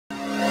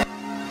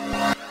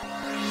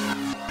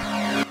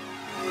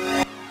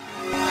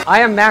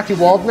I am Matthew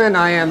Waldman.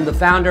 I am the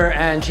founder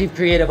and chief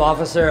creative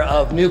officer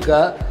of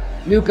Nooka.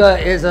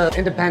 Nooka is an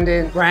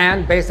independent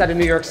brand based out of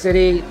New York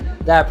City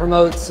that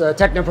promotes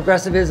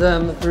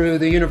techno-progressivism through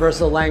the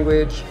universal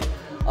language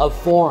of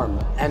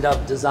form and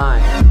of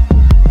design.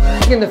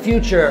 In the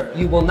future,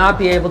 you will not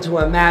be able to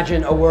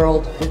imagine a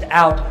world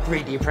without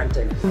 3D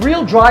printing. The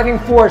real driving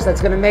force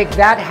that's going to make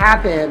that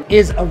happen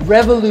is a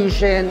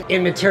revolution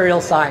in material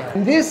science.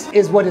 And this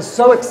is what is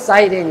so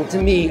exciting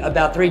to me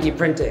about 3D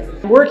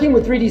printing. Working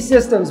with 3D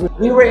Systems,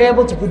 we were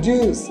able to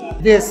produce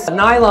this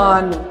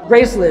nylon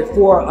bracelet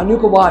for a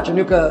Nooka Watch, a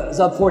Nooka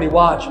Zub 40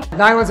 watch.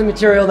 Nylon's a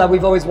material that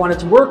we've always wanted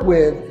to work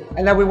with,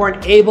 and that we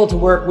weren't able to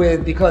work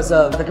with because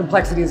of the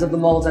complexities of the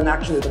molds and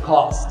actually the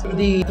cost.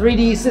 The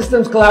 3D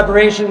Systems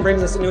collaboration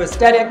brings us a new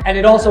aesthetic, and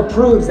it also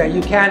proves that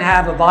you can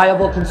have a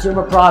viable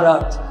consumer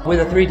product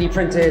with a 3D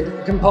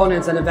printed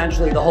components and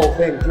eventually the whole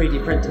thing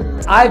 3D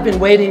printed. I've been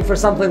waiting for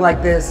something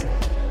like this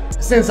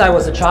since I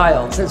was a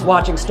child, since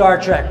watching Star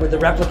Trek with the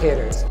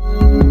replicators.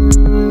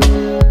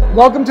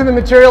 Welcome to the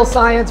material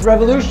science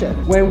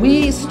revolution. When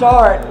we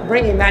start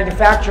bringing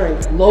manufacturing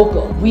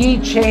local, we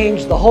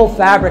change the whole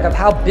fabric of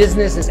how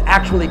business is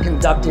actually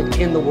conducted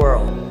in the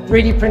world.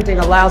 3D printing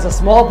allows a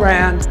small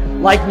brand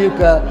like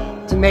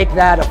Nooka to make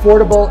that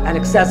affordable and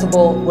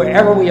accessible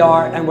wherever we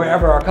are and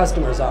wherever our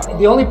customers are.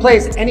 The only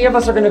place any of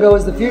us are going to go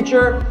is the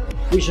future.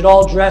 We should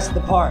all dress the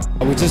part.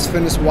 We just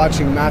finished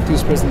watching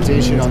Matthew's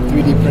presentation on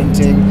 3D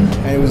printing,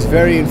 and it was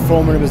very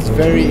informative, it was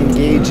very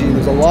engaging.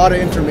 There's a lot of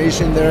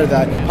information there,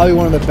 that probably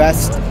one of the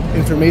best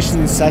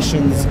information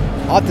sessions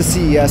at the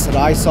CES that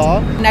I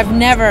saw. And I've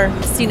never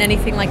seen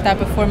anything like that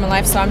before in my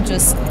life, so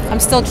I'm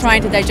still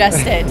trying to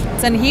digest it.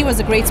 And he was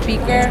a great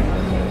speaker,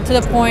 to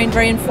the point,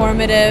 very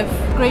informative,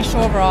 great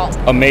show overall.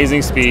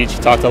 Amazing speech,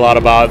 talked a lot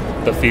about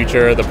the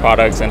future, the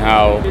products, and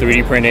how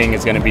 3D printing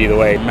is going to be the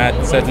way.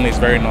 Matt certainly is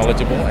very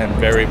knowledgeable and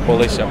very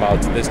bullish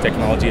about this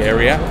technology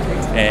area,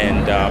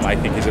 and I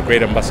think he's a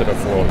great ambassador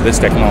for this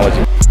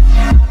technology.